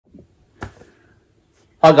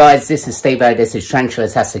Hi guys, this is Steve-O, this is Tarantula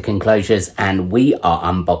Enclosures, and we are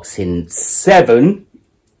unboxing 7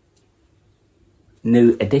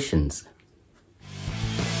 new additions.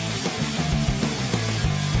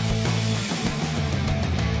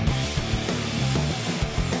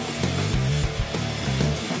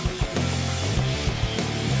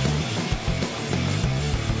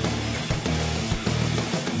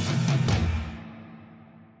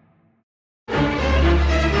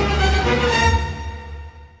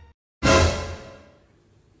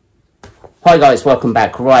 Hi guys, welcome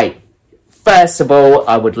back. Right, first of all,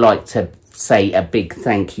 I would like to say a big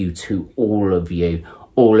thank you to all of you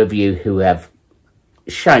who have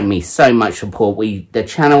shown me so much support. The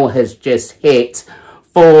channel has just hit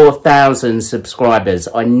 4,000 subscribers.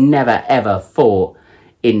 I never ever thought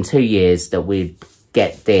in 2 years that we'd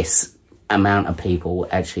get this amount of people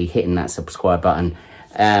actually hitting that subscribe button.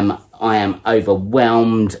 I am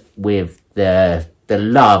overwhelmed with the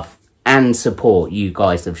love and support you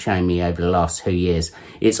guys have shown me over the last 2 years.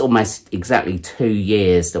 It's almost exactly 2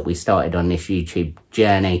 years that we started on this YouTube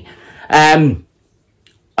journey. I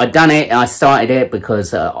started it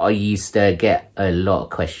because I used to get a lot of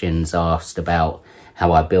questions asked about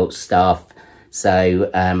how I built stuff. So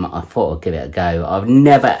I thought I'd give it a go.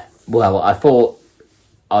 I thought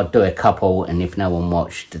I'd do a couple, and if no one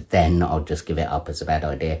watched, then I'll just give it up as a bad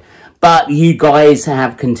idea. But you guys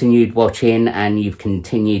have continued watching, and you've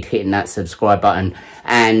continued hitting that subscribe button,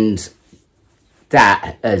 and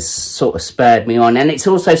that has sort of spurred me on, and it's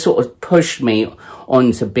also sort of pushed me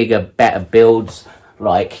on to bigger, better builds.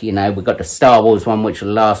 Like, you know, we've got the Star Wars one, which is the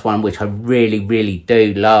last one, which I really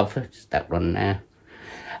do love. Just that one there.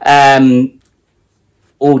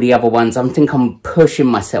 All the other ones, I think I'm pushing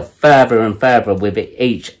myself further and further with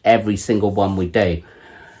every single one we do.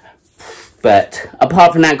 But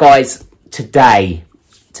apart from that, guys, today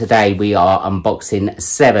we are unboxing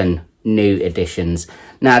 7 new additions.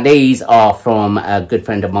 Now, these are from a good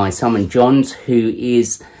friend of mine, Simon Johns, who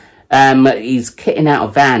is he's kitting out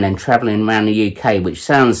a van and travelling around the UK, which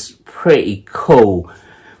sounds pretty cool.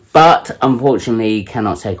 But unfortunately, he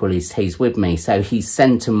cannot take all his teas with me, so he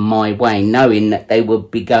sent them my way, knowing that they will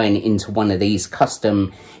be going into one of these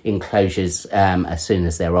custom enclosures as soon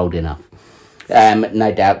as they're old enough.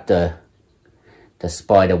 No doubt the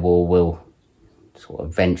spider wall will sort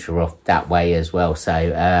of venture off that way as well. So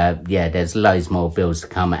yeah, there's loads more builds to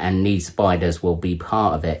come, and these spiders will be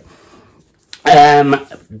part of it.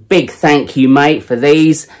 Big thank you, mate, for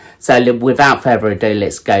these. So without further ado,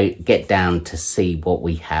 let's get down to see what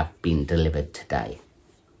we have been delivered today.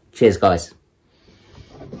 Cheers, guys.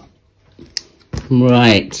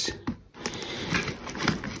 Right.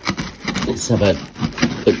 Let's have a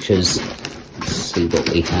pictures, see what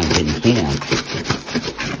we have in here.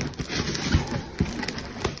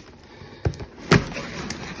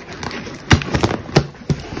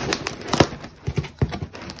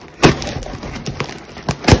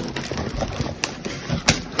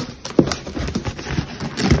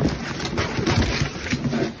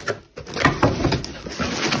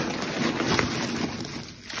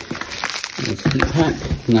 Pack,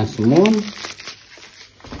 nice and warm.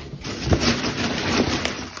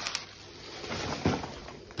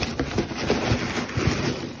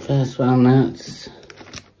 First one, that's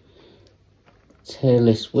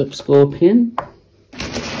tailless whip scorpion.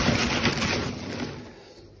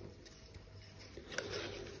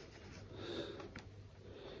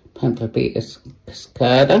 Panther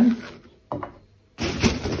Cascada.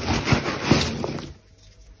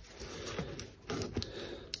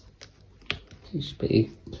 This should be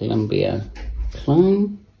Columbia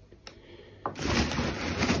Climb.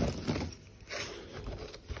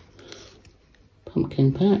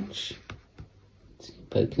 Pumpkin Patch. See it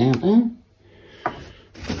poking out there.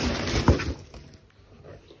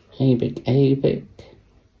 Avic.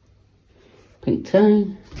 Pink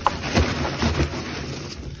Toe.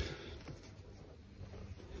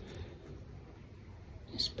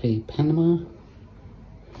 SP Panama.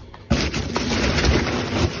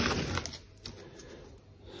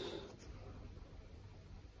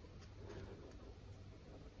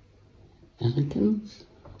 Elegance.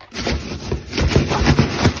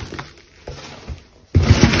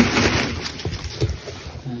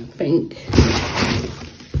 Pink.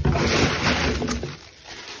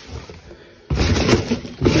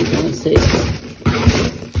 That's it.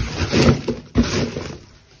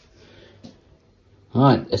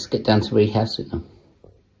 Alright, let's get down to rehousing them.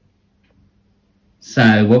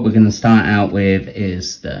 So what we're going to start out with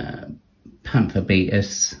is the Panther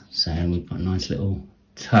Beatus. So we've got a nice little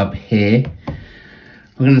tub here.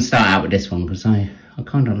 We're going to start out with this one because I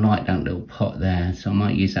kind of like that little pot there, so I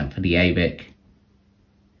might use that for the Avic.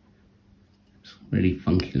 Really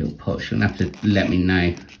funky little pots. You'll have to let me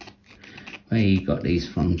know where you got these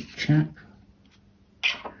from, chap.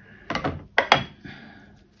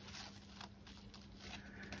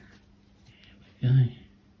 Here we go.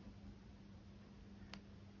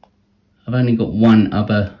 I've only got one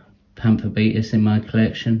other Panther Beaters in my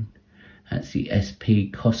collection. That's the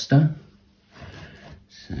SP Costa.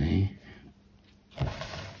 So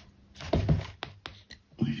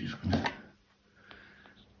we're just gonna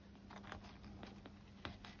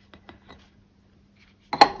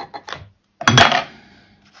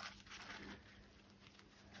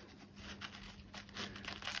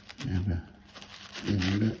have a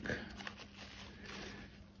little look.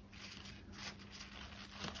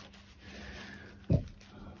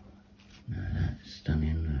 No, that's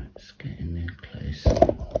stunning. Let's get in there close.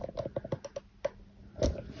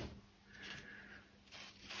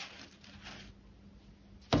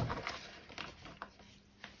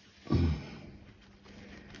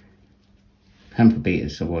 Panther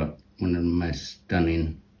Beaters are one of the most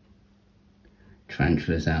stunning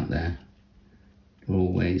tarantulas out there. They're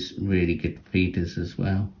always really good feeders as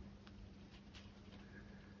well.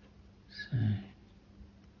 So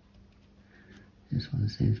this one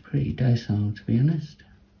seems pretty docile, to be honest.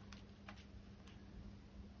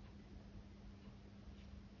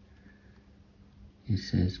 It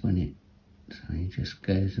says when it, so he just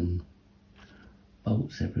goes and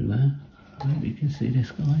bolts everywhere. I hope you can see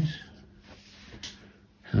this, guys.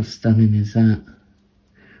 How stunning is that?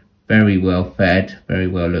 Very well fed, very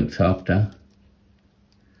well looked after.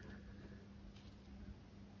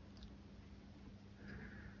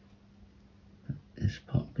 This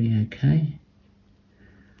pot be okay.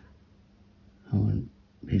 I wouldn't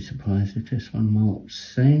be surprised if this one molts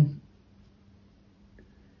soon.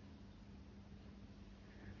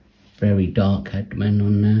 Very dark admin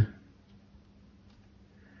on there.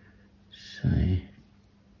 So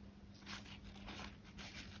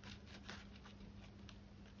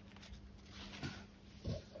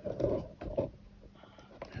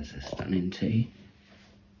that's a stunning tea.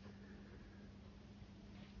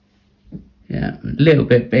 Yeah, a little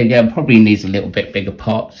bit bigger, probably needs a little bit bigger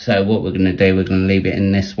pot. So what we're going to do, we're going to leave it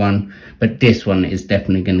in this one. But this one is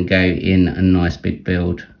definitely going to go in a nice big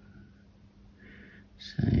build.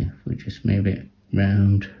 So if we just move it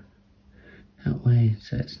round that way,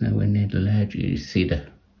 so it's nowhere near the ledge. You see the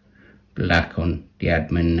black on the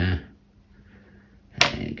admin there.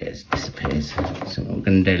 And it goes, disappears. So what we're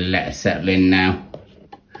going to do, let it settle in now.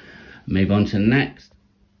 Move on to the next.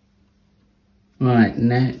 Right,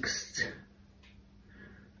 next.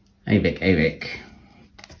 Avic.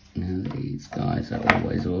 Now these guys are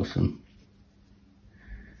always awesome.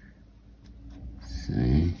 So go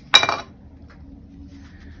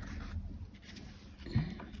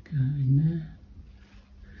in there.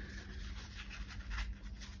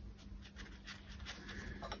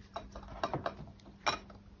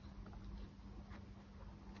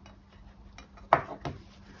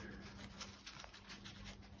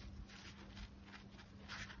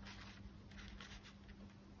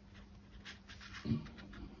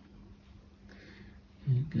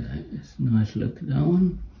 There you go, it's a nice look at that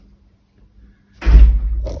one.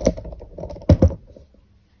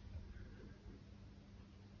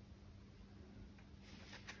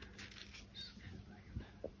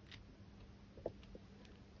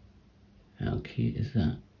 How cute is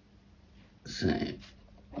that? So,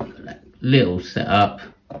 look at that little setup.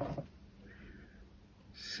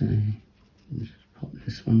 So, just pop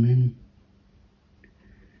this one in.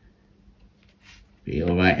 Be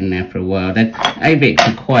alright in there for a while. Then Avics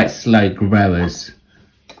are quite slow growers.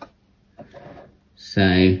 So,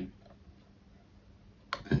 I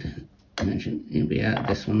don't imagine you'll be out of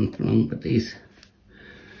this one for long, but these,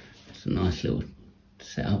 it's a nice little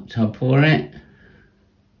setup tub for it.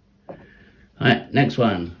 Alright, next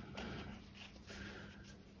one.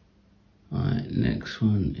 Alright, next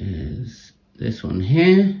one is this one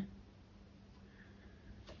here.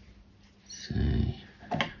 So,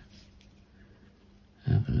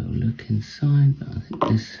 have a little look inside, but I think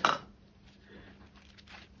this,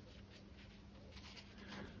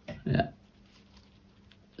 yeah,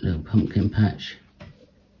 little pumpkin patch.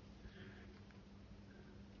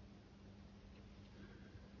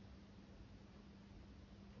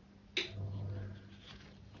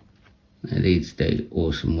 Now these do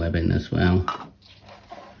awesome webbing as well.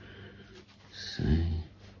 So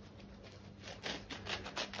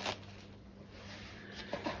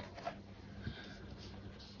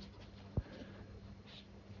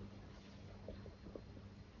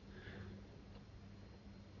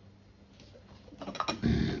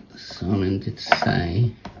Simon did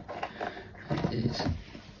say it is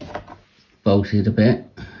bolted a bit,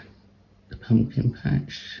 the pumpkin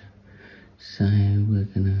patch. So we're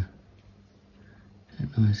gonna do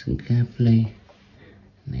it nice and carefully.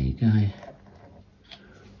 And there you go.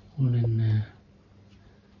 All in there.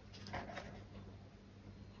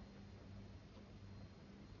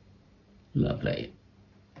 Lovely.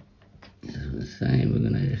 As I was saying, we're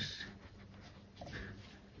gonna just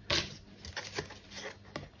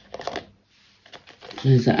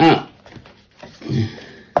close that up.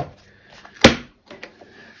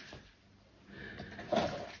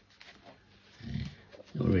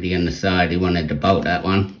 Already on the side, he wanted to bolt that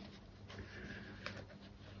one.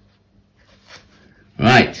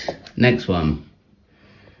 Right, next one.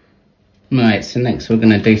 Right, so next we're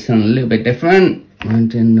gonna do something a little bit different. We're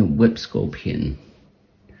doing the whip scorpion.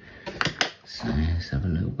 So let's have a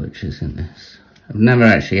little butchers in this. I've never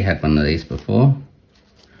actually had one of these before.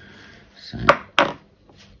 So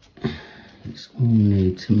it's all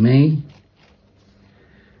new to me.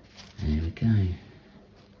 There we go.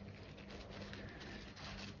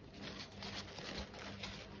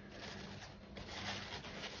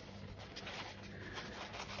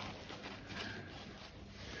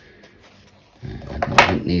 I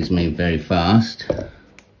don't think these move very fast. So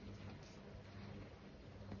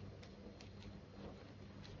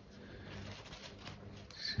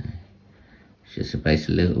it's just a basic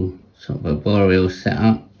little sort of arboreal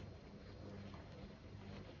setup.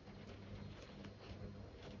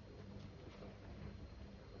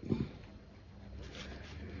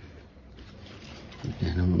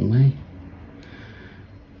 Going the wrong way.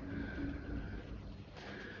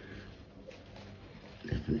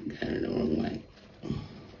 Definitely going the wrong way.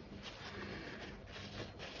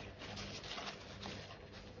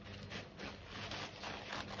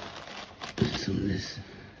 Some of this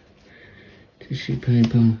tissue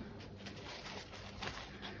paper.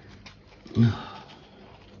 Oh.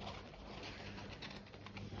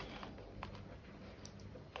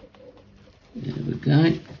 There we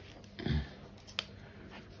go.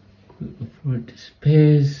 Quick before it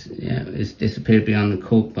disappears. Yeah, it's disappeared behind the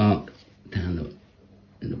cork bark down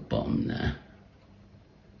in the bottom there.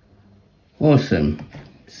 Awesome.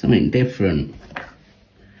 Something different.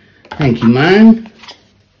 Thank you, man.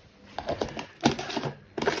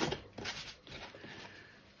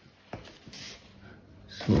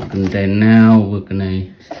 So what we're going to do now, we're going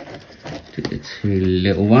to do the two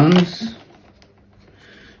little ones.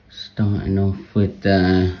 Starting off with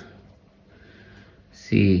the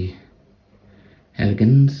C.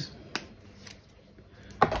 elegans.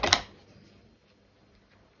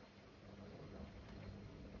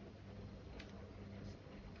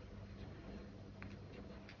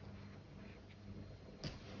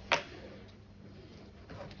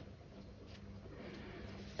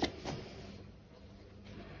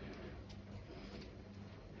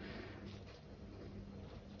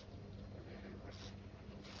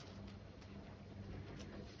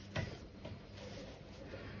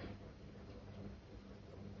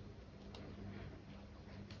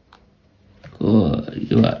 Oh,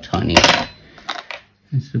 you are tiny.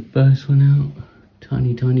 That's the first one out.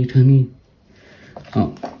 Tiny, tiny, tiny.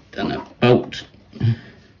 Oh, done a bolt.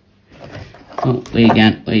 Oh, where you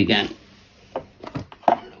going? Where you going?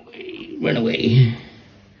 Run away, run away.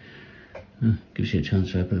 Oh, gives you a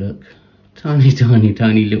chance to have a look. Tiny, tiny,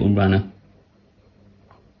 tiny little runner.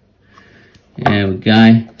 There we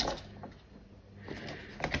go.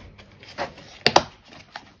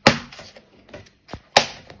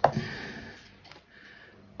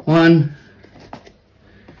 One,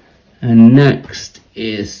 and next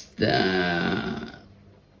is the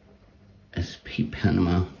SP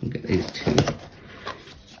Panama. We'll get these two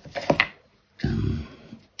done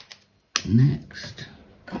next.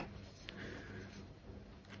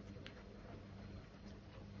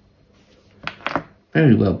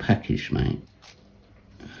 Very well packaged, mate.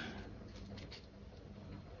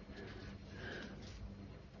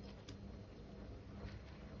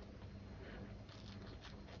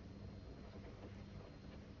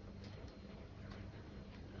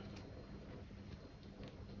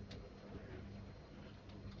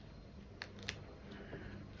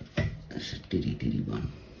 That's a diddy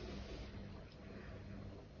one.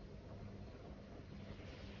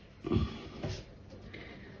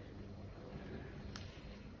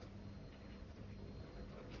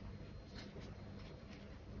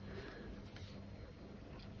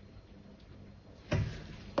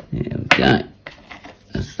 There we go.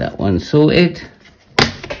 That's that one sorted.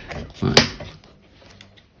 Right.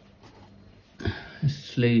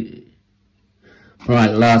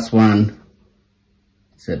 Right, last one.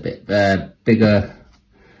 It's a bit bigger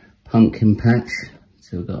pumpkin patch.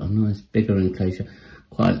 So we've got a nice bigger enclosure.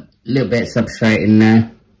 Quite little bit of substrate in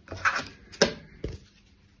there.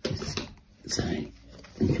 So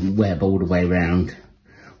you can web all the way around.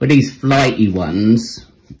 With these flighty ones,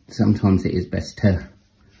 sometimes it is best to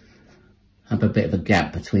have a bit of a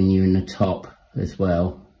gap between you and the top as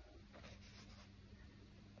well.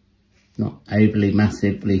 Not overly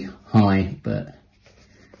massively high, but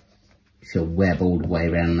she'll web all the way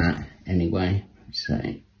around that anyway. So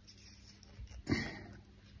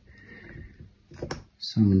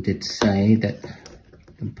someone did say that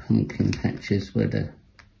the pumpkin patches were the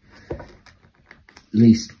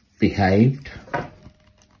least behaved.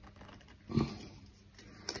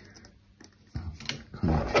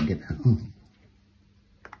 Can't actually get that on.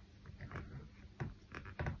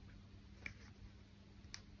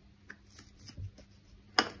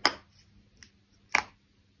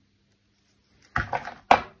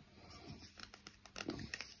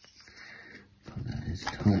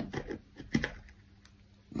 Tight.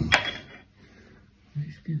 As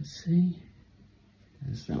you can see,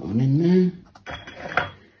 there's that one in there.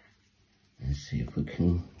 Let's see if we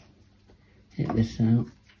can hit this out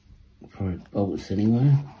before it bolts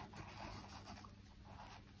anywhere.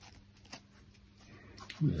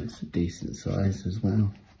 That's a decent size as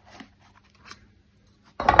well.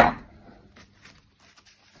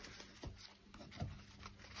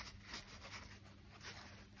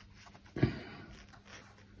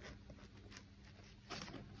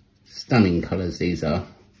 Stunning colours these are.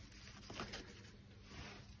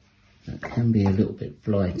 That can be a little bit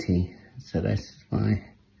flighty, so that's why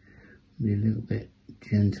be a little bit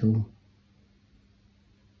gentle.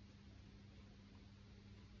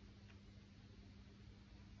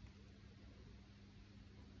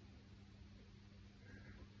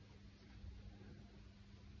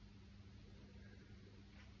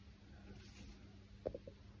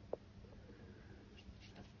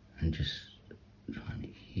 And just trying to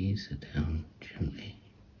ease it down gently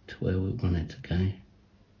to where we want it to go.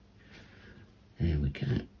 There we go.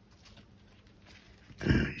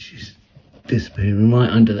 It's just disappearing right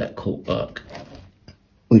under that cork bark,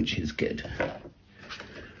 which is good.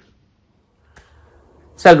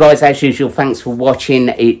 So guys, as usual, thanks for watching.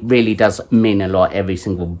 It really does mean a lot. Every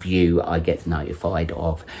single view I get notified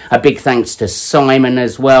of. A big thanks to Simon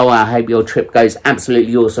as well. I hope your trip goes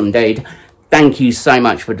absolutely awesome, dude. Thank you so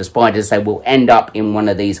much for the spiders. They will end up in one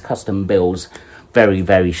of these custom builds very,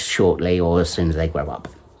 very shortly, or as soon as they grow up.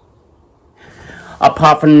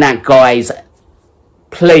 Apart from that, guys,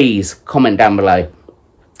 please comment down below.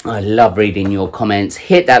 I love reading your comments.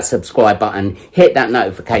 Hit that subscribe button. Hit that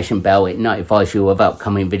notification bell. It notifies you of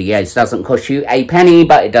upcoming videos. Doesn't cost you a penny,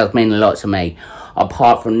 but it does mean a lot to me.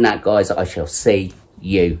 Apart from that, guys, I shall see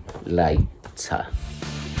you later.